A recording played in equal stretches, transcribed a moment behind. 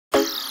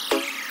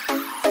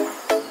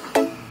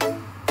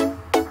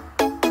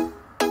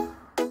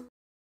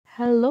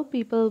Hello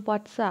people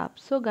WhatsApp.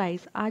 So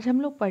guys, आज हम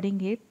लोग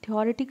पढ़ेंगे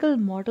theoretical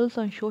models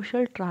on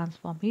social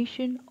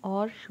transformation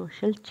और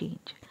सोशल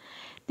चेंज।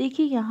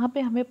 देखिए, यहाँ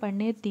पे हमें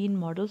पढ़ने हैं 3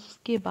 मॉडल्स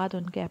के बाद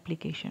उनके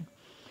application.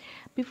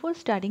 Before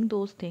starting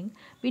those thing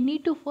we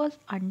need to first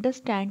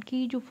understand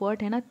कि जो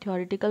वर्ड है ना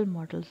थ्योरेटिकल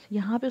मॉडल्स,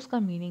 यहाँ पे उसका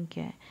मीनिंग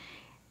क्या है।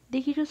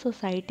 देखिए, जो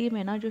सोसाइटी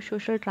में ना जो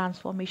सोशल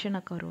ट्रांसफॉर्मेशन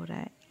अकर हो रहा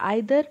है,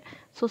 आइदर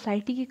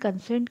सोसाइटी की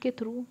कंसेंट के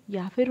थ्रू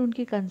या फिर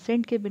उनकी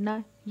कंसेंट के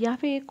बिना या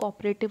फिर एक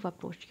कोऑपरेटिव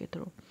अप्रोच के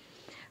थ्रू।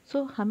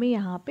 सो हमें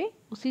यहाँ पे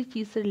उसी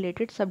चीज़ से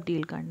रिलेटेड सब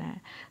डील करना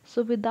है।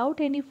 So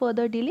without any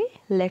further delay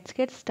let's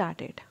get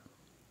started.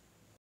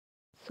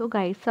 So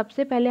guys,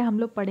 सबसे पहले हम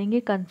लोग पढ़ेंगे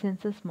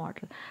कंसेंसस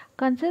मॉडल।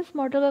 कंसेंसस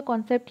मॉडल का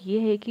कॉन्सेप्ट ये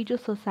है कि जो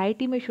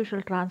सोसाइटी में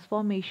सोशल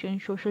ट्रांसफॉर्मेशन,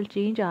 सोशल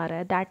चेंज आ रहा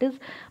है, that is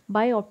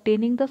by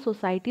obtaining the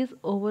societies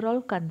overall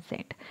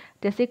consent.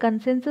 जैसे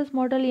कंसेंसस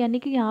मॉडल यानी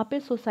कि यहाँ पे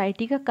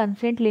सोसाइटी का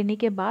कंसेंट लेने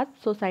के बाद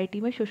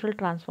सोसाइटी में सोशल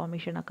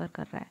ट्रांसफॉर्मेशन अकर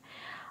कर रहा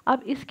है।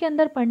 अब इसके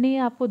अंदर पढ़नी है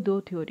आपको 2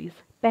 थ्योरीज।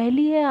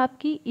 पहली है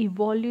आपकी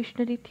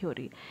इवोल्यूशनरी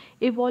थ्योरी।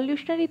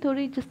 इवोल्यूशनरी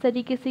थ्योरी, जिस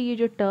तरीके से ये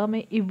जो टर्म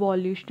है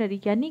इवोल्यूशनरी,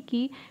 यानी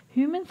कि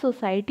ह्यूमन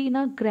सोसाइटी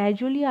ना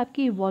ग्रेजुअली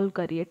आपकी इवॉल्व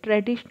करी है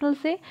ट्रेडिशनल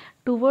से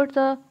towards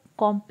a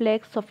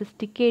complex,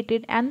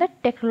 sophisticated and the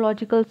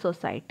technological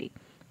society,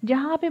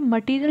 जहाँ पे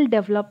मटेरियल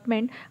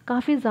डेवलपमेंट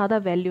काफ़ी ज़्यादा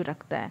वैल्यू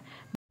रखता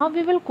है। Now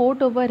we will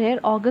quote over here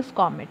August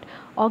Comet.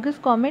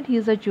 August Comet, he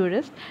is a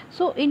jurist.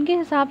 So इनके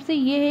हिसाब से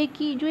ये है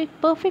कि जो एक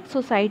परफेक्ट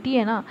सोसाइटी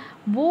है ना,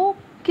 वो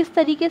किस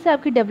तरीके से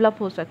आपकी डेवलप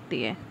हो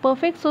सकती है।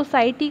 परफेक्ट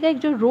सोसाइटी का एक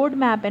जो रोड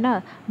मैप है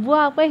ना, वो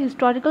आपका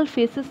हिस्टोरिकल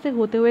फेसेस से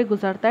होते हुए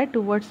गुजरता है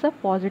टुवर्ड्स अ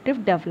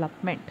पॉजिटिव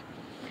डेवलपमेंट।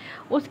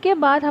 उसके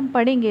बाद हम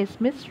पढ़ेंगे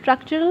इसमें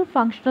स्ट्रक्चरल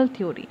फंक्शनल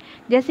थ्योरी।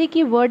 जैसे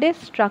कि वर्ड है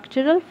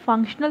structural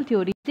functional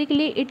theory,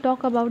 basically it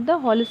talk about the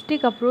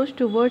holistic approach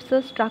towards the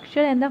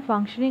structure and the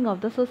functioning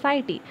of the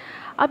society.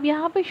 अब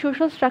यहाँ पे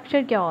सोशल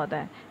स्ट्रक्चर क्या होता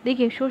है?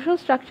 देखिए, social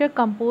structure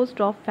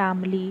composed of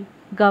family,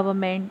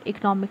 government,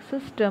 economic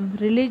system,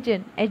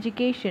 religion,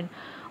 education,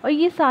 और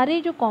ये सारे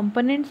जो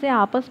कंपोनेंट्स हैं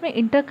आपस में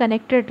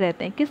इंटरकनेक्टेड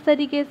रहते हैं। किस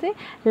तरीके से?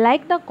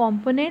 Like the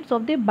components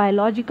of the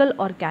biological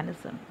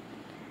organism.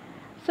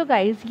 So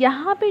guys,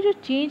 यहाँ पे जो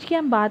चेंज की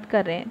हम बात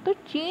कर रहे हैं, तो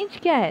चेंज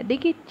क्या है?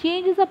 देखिए,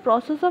 change is a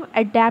process of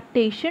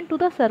adaptation to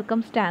the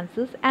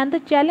circumstances and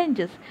the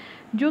challenges.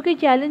 जो कि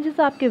चैलेंजेस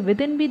आपके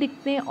विद इन भी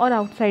दिखते हैं और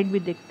आउटसाइड भी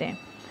दिखते हैं,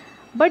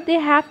 but they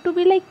have to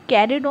be like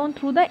carried on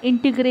through the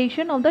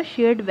integration of the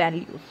shared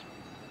values.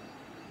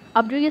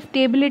 अब जो ये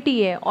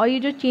स्टेबिलिटी है और ये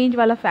जो चेंज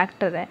वाला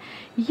फैक्टर है,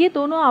 ये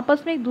दोनों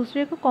आपस में एक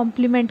दूसरे को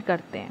कॉम्प्लीमेंट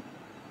करते हैं,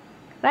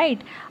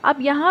 राइट।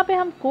 अब यहाँ पे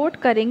हम कोट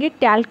करेंगे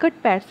टैलकट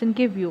पैटर्सन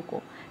के व्यू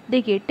को।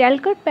 देखिए,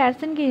 टैलकट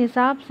पैटर्सन के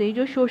हिसाब से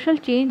जो सोशल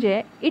चेंज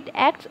है, it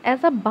acts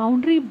as a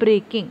boundary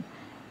breaking,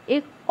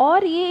 एक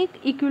और ये एक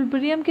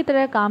इक्विलिब्रियम की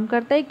तरह काम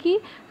करता है कि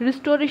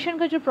रिस्टोरेशन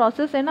का जो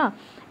प्रोसेस है ना,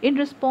 in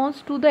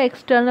response to the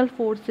external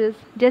forces,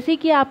 जैसे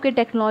कि आपके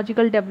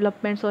टेक्नोलॉजिकल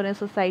डेवलपमेंट्स हो रहे हैं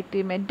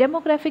सोसाइटी में,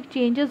 डेमोग्राफिक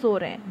चेंजेस हो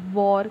रहे हैं,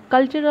 वॉर,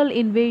 कल्चरल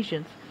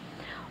इन्वेजन्स,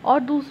 और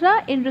दूसरा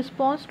in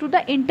response to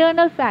the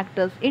internal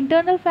factors.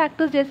 Internal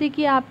factors जैसे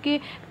कि आपके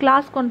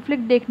क्लास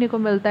कॉन्फ्लिक्ट देखने को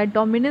मिलता है,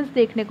 डोमिनेंस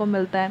देखने को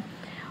मिलता है,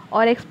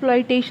 और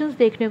एक्सप्लॉयटेशंस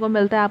देखने को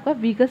मिलता है आपका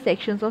वीकर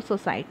सेक्शंस ऑफ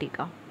सोसाइटी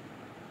का।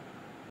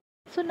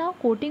 सो नाउ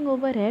कोटिंग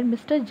ओवर है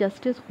मिस्टर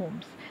जस्टिस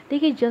होम्स।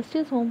 देखिए,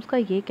 जस्टिस होम्स का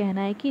ये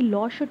कहना है कि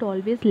law should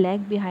always lag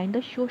behind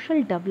the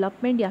social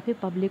development या फिर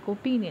पब्लिक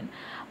ओपिनियन।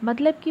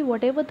 मतलब कि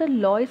what ever the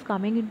law is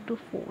coming in to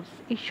force,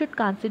 it should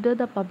consider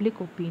the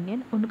public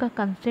opinion, उनका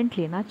कंसेंट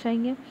लेना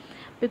चाहिए,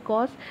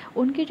 बिकॉज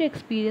उनके जो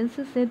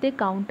एक्सपीरियंसेस हैं they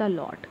count a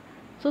lot.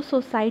 So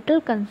societal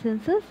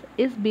consensus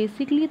is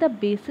basically the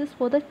basis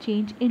for the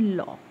change in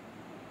law,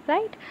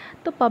 right.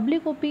 तो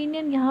public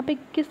opinion यहाँ पे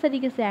किस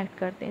तरीके से एक्ट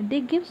करते हैं? They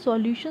give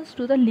solutions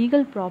to the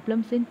legal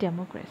problems in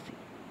democracy.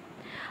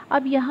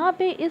 अब यहाँ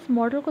पे इस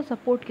मॉडल को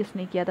सपोर्ट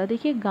किसने किया था?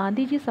 देखिए,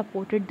 Gandhi ji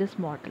supported this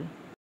model.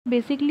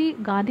 Basically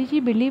Gandhi ji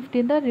believed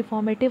in the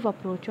reformative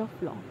approach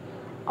of law.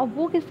 अब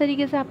वो किस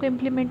तरीके से आपका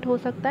इम्प्लीमेंट हो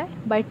सकता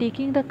है? By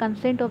taking the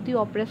consent of the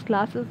oppressed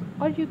classes,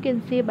 और you can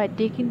say by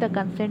taking the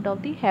consent of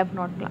the have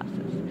not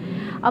classes.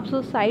 अब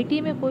सोसाइटी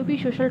में कोई भी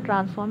सोशल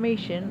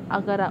ट्रांसफॉर्मेशन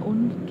अगर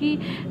उनकी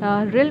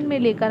रिल में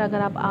लेकर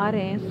अगर आप आ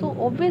रहे हैं, सो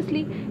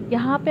ऑब्वियसली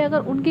यहाँ पे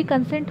अगर उनकी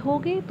कंसेंट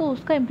होगी तो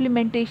उसका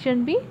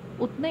इम्प्लीमेंटेशन भी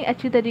उतने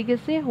अच्छी तरीके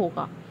से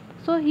होगा।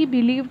 सो ही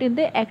believed in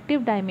the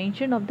active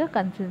dimension of the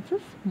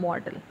consensus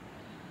model.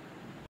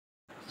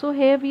 So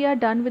here we are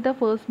done with the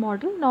first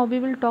model. Now we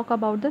will talk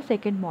about the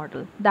second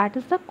model, that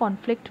is the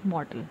conflict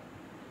model.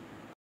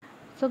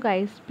 So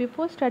guys,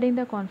 before studying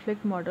the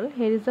conflict model,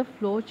 here is a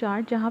flow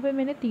chart जहाँ पे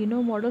मैंने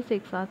तीनों models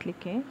एक साथ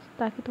लिखे हैं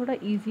ताकि थोड़ा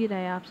easy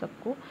रहे आप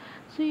सबको.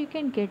 So you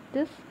can get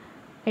this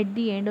at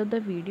the end of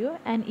the video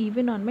and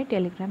even on my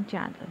Telegram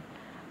channel.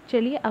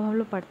 चलिए अब हम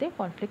लोग पढ़ते हैं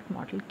conflict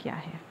model क्या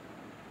है.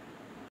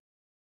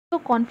 तो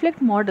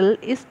conflict model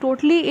is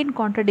totally in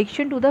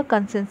contradiction to the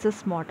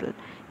consensus model.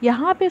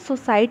 यहाँ पे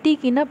सोसाइटी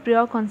की ना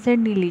प्योर कंसेंट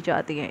नहीं ली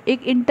जाती है,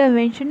 एक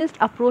इंटरवेंशनिस्ट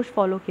अप्रोच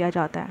फॉलो किया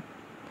जाता है.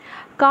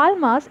 Karl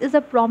Marx is a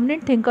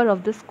prominent thinker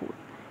of the school.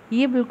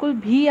 ये बिल्कुल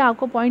भी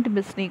आपको पॉइंट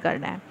मिस नहीं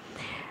करना है.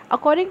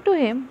 अकॉर्डिंग टू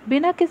हिम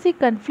बिना किसी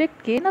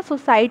कन्फ्लिक्ट के ना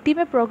सोसाइटी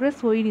में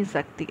प्रोग्रेस हो ही नहीं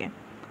सकती है।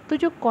 तो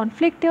जो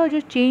कॉन्फ्लिक्ट है और जो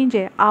चेंज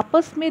है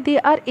आपस में they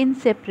are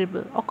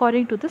inseparable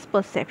according to this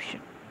perception.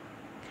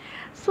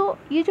 सो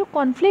ये जो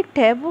कॉन्फ्लिक्ट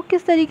है वो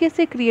किस तरीके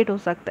से क्रिएट हो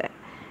सकता है?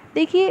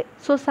 देखिए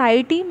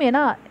सोसाइटी में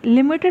ना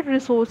लिमिटेड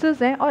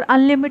रिसोर्सेज हैं और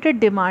अनलिमिटेड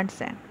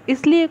डिमांड्स हैं,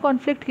 इसलिए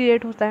कॉन्फ्लिक्ट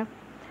क्रिएट होता है।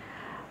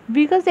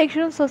 वीकर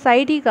सेक्शन ऑफ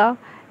सोसाइटी का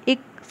एक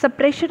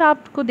सप्रेशन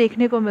आपको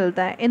देखने को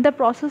मिलता है in the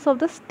process of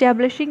the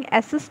establishing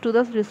access to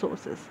the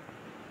resources,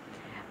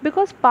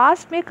 because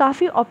past में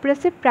काफ़ी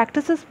ऑप्रेसिव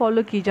प्रैक्टिसेस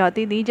फॉलो की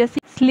जाती थी, जैसे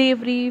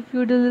slavery,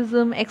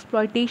 feudalism,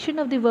 exploitation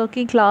of the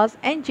working class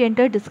and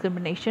gender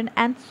discrimination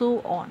and so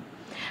on.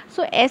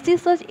 सो ऐसी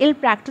सच इल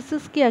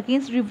प्रैक्टिसेस के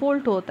अगेंस्ट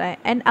रिवोल्ट होता है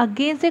and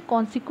against A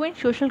consequent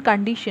social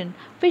condition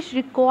which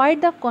required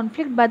the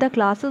conflict by the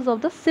classes of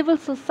the civil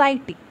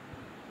society.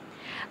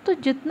 तो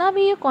जितना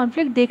भी ये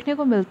conflict देखने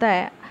को मिलता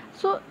है,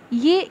 सो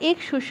ये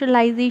एक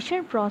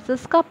सोशलाइजेशन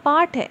प्रोसेस का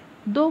पार्ट है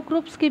दो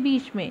ग्रुप्स के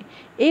बीच में।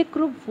 एक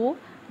ग्रुप वो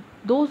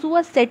those who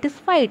are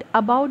satisfied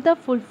about the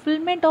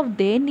fulfillment of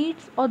their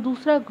needs और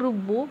दूसरा ग्रुप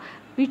वो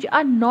which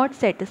are not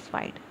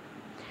satisfied।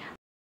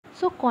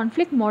 So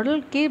conflict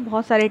model के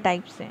बहुत सारे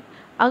टाइप्स हैं।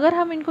 अगर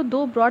हम इनको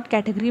दो ब्रॉड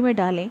कैटेगरी में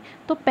डालें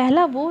तो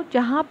पहला वो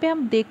जहाँ पे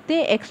हम देखते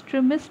हैं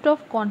एक्सट्रीमिस्ट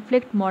ऑफ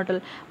कॉन्फ्लिक्ट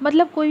मॉडल,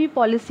 मतलब कोई भी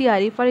पॉलिसी आ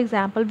रही, for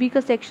example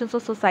weaker sections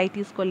of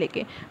societies को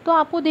लेके, तो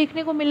आपको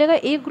देखने को मिलेगा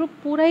एक ग्रुप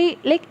पूरा ही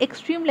लाइक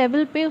एक्सट्रीम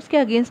लेवल पे उसके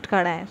अगेंस्ट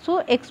खड़ा है। सो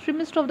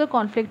extremist of the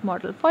conflict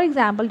model, for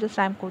example just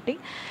I am quoting,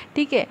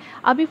 ठीक है,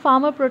 अभी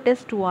फार्मर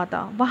प्रोटेस्ट हुआ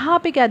था, वहाँ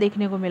पे क्या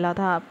देखने को मिला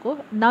था आपको?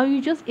 Now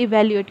you just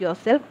evaluate your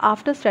self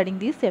after studying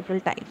these several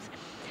types.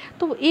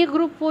 तो एक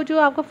ग्रुप वो जो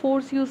आपका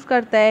फोर्स यूज़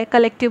करता है,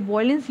 कलेक्टिव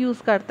वायलेंस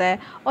यूज़ करता है,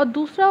 और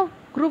दूसरा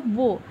ग्रुप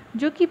वो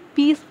जो कि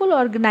पीसफुल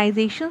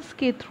ऑर्गेनाइजेशंस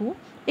के थ्रू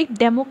एक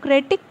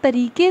डेमोक्रेटिक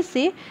तरीके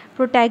से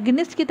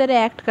प्रोटैगनिस्ट की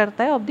तरह एक्ट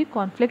करता है of the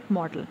conflict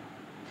model.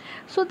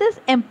 So this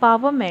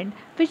empowerment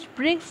which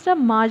brings the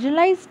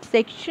marginalised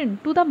section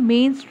two the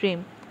main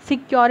stream,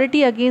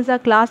 security against the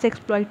class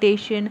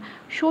exploitation,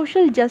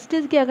 social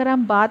justice की अगर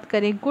हम बात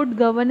करें, गुड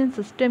गवर्नेंस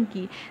सिस्टम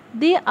की,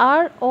 they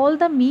are all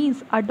the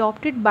means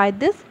adopted by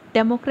this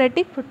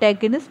democratic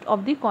protagonist of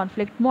the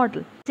conflict model.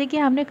 जैसे कि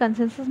हमने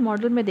consensus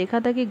model में देखा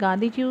था कि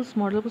गांधी जी उस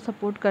मॉडल को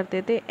सपोर्ट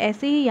करते थे,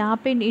 ऐसे ही यहाँ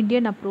पे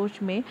इंडियन अप्रोच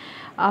में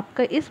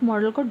आपका इस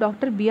मॉडल को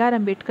डॉक्टर B.R.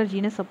 अम्बेडकर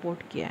जी ने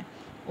सपोर्ट किया है।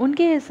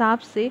 उनके हिसाब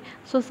से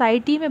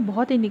सोसाइटी में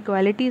बहुत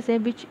इनइक्वालिटीज़ हैं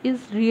which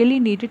is really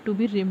needed to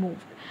be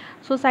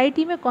removed.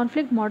 Society में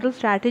कॉन्फ्लिक्ट मॉडल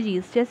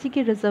स्ट्रैटेजीज जैसे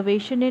कि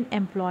reservation in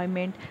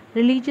employment,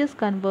 religious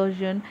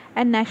conversion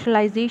and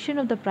nationalisation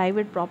of the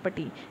private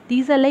property,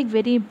 these are like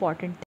very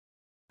important.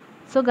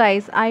 So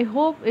guys, I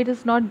hope it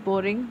is not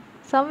boring.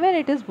 Somewhere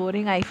it is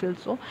boring, I feel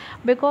so,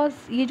 because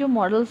ये जो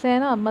models हैं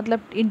ना,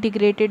 मतलब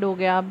integrated हो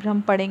गया, अब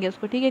हम पढ़ेंगे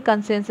उसको, ठीक है,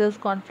 कंसेंसस,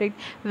 कॉन्फ्लिक्ट,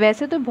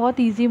 वैसे तो बहुत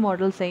इजी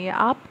मॉडल्स हैं ये,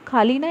 आप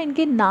खाली ना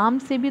इनके नाम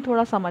से भी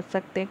थोड़ा समझ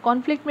सकते हैं।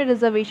 कॉन्फ्लिक्ट में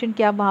रिजर्वेशन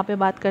की आप वहाँ पे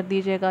बात कर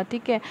दीजिएगा,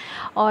 ठीक है,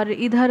 और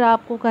इधर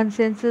आपको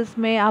कंसेंसस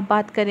में आप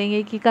बात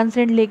करेंगे कि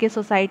कंसेंट लेके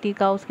सोसाइटी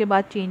का उसके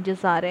बाद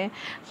चेंजेस आ रहे हैं।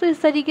 सो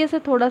इस तरीके से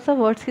थोड़ा सा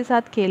वर्ड्स के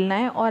साथ खेलना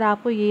है और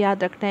आपको ये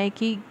याद रखना है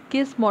कि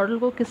किस मॉडल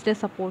को किसने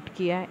सपोर्ट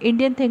किया है।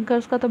 इंडियन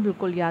थिंकर्स का तो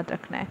बिल्कुल याद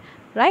रखना है,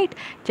 राइट।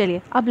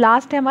 चलिए अब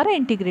लास्ट है हमारा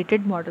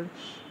इंटीग्रेटेड मॉडल।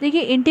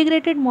 देखिए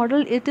integrated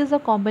model it is a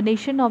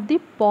combination of the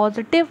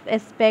positive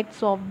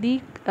aspects of the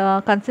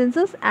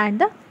consensus and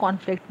the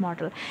conflict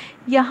model.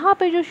 यहाँ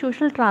पे जो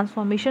सोशल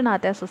ट्रांसफॉर्मेशन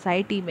आता है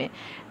सोसाइटी में,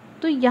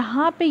 तो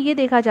यहाँ पे ये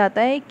देखा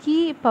जाता है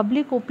कि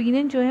पब्लिक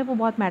ओपिनियन जो है वो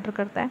बहुत मैटर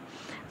करता है।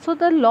 So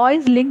the law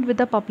is linked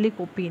with the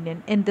public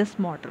opinion in this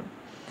model.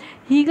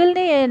 Hegel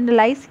ने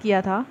एनालाइज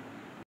किया था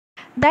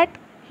that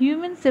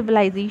human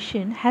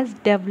civilization has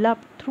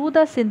developed through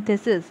the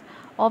synthesis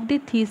of the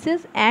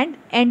thesis and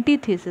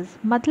antithesis,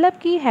 मतलब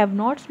कि हैव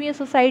नॉट्स भी हैं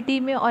सोसाइटी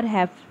में और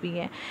हैव्स भी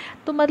हैं।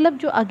 तो मतलब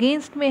जो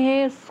अगेंस्ट में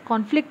है,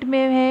 कॉन्फ्लिक्ट में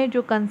है,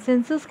 जो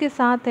कंसेंसस के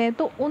साथ है,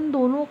 तो उन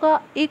दोनों का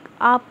एक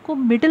आपको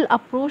मिडिल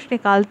अप्रोच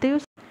निकालते हुए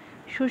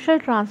social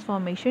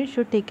transformation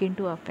should take in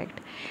to affect.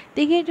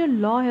 देखिए जो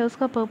लॉ है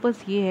उसका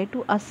पर्पज़ ये है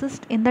to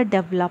assist in the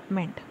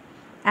development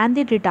and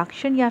the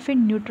reduction या फिर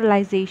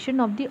neutralisation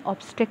of the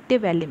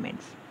obstructive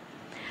elements.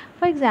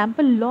 For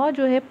example law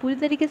जो है पूरी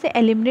तरीके से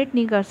एलिमिनेट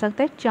नहीं कर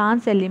सकता है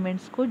चांस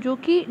एलिमेंट्स को जो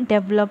कि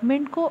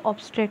डेवलपमेंट को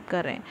ऑब्स्ट्रैक्ट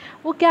कर रहे हैं।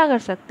 वो क्या कर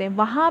सकते हैं,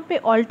 वहाँ पे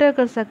ऑल्टर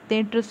कर सकते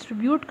हैं,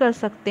 डिस्ट्रीब्यूट कर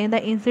सकते हैं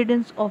the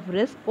incidence of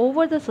risk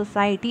over the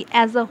society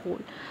as a hole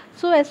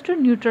so as to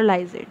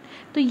neutralise it.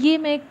 तो ये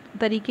मैं एक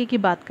तरीके की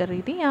बात कर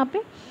रही थी यहाँ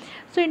पे।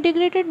 सो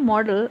इंटीग्रेटेड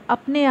मॉडल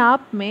अपने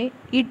आप में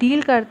ये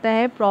डील करता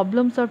है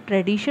problems of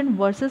tradition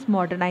versus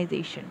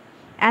modernisation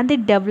and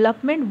the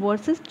development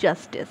versus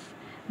justice.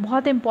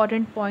 बहुत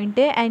इंपॉर्टेंट पॉइंट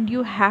है and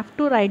you have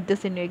to right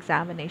this in your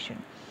examination.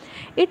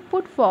 It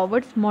put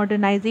forwards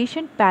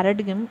modernisation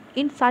paradigm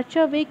इन सच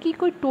अ वे कि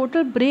कोई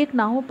टोटल ब्रेक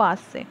ना हो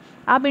पास से।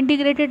 आप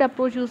इंटीग्रेटेड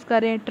अप्रोच यूज़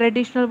करें,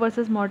 traditional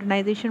versus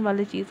modernisation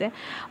वाली चीज़ है,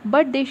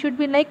 but they should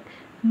be like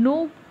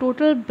no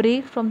total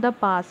break from the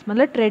पास,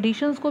 मतलब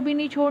ट्रेडिशंस को भी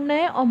नहीं छोड़ना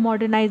है और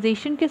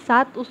मॉडर्नाइजेशन के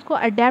साथ उसको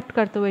अडेप्ट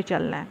करते हुए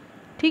चलना है,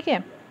 ठीक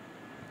है।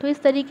 तो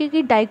इस तरीके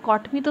की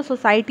डाइकॉटमी तो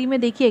सोसाइटी में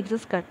देखिए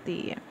एग्जिस्ट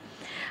करती ही है.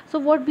 So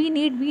what we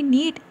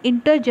need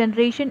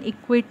intergeneration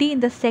equity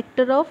in the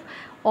sector of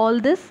all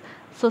this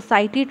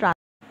society trans.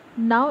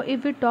 Now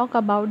if we talk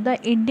about the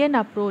Indian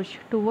approach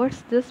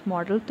towards this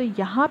model, तो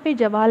यहाँ पे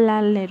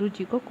जवाहरलाल नेहरू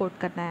जी को कोट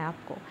करना है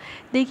आपको.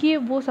 देखिए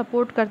वो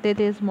सपोर्ट करते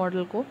थे इस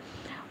मॉडल को.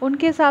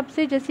 उनके हिसाब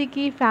से जैसे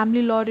कि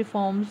family law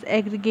reforms,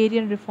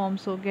 agrarian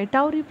reforms हो गए,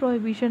 टाउरी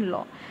prohibition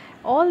law,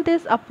 all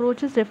this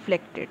approach is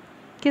reflected.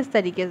 किस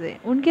तरीके से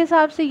उनके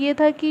हिसाब से ये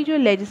था कि जो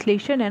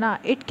लेजिस्लेशन है ना,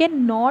 it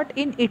can not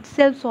in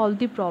itself solve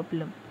the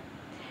problem.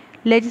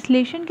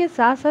 Legislation के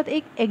साथ साथ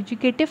एक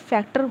एजुकेटिव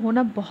फैक्टर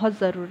होना बहुत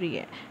ज़रूरी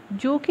है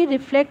जो कि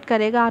रिफ्लेक्ट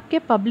करेगा आपके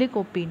पब्लिक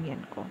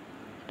ओपिनियन को,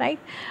 right.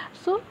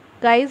 So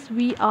guys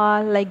we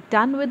are like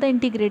done with the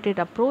integrated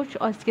approach,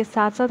 और इसके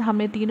साथ साथ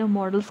हमने तीनों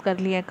मॉडल्स कर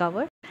लिए हैं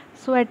cover.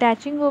 So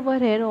attaching over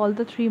here all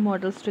the three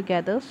models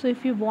together. So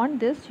if you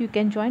want this, you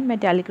can join my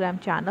Telegram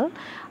channel.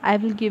 I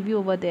will give you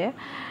over there.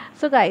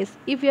 So guys,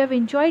 if you have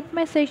enjoyed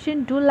my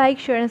session, do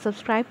like, share and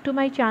subscribe to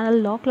my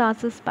channel Law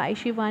Classes by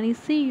Shivani.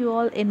 See you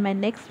all in my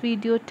next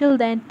video. Till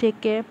then,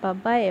 take care. Bye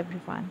bye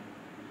everyone.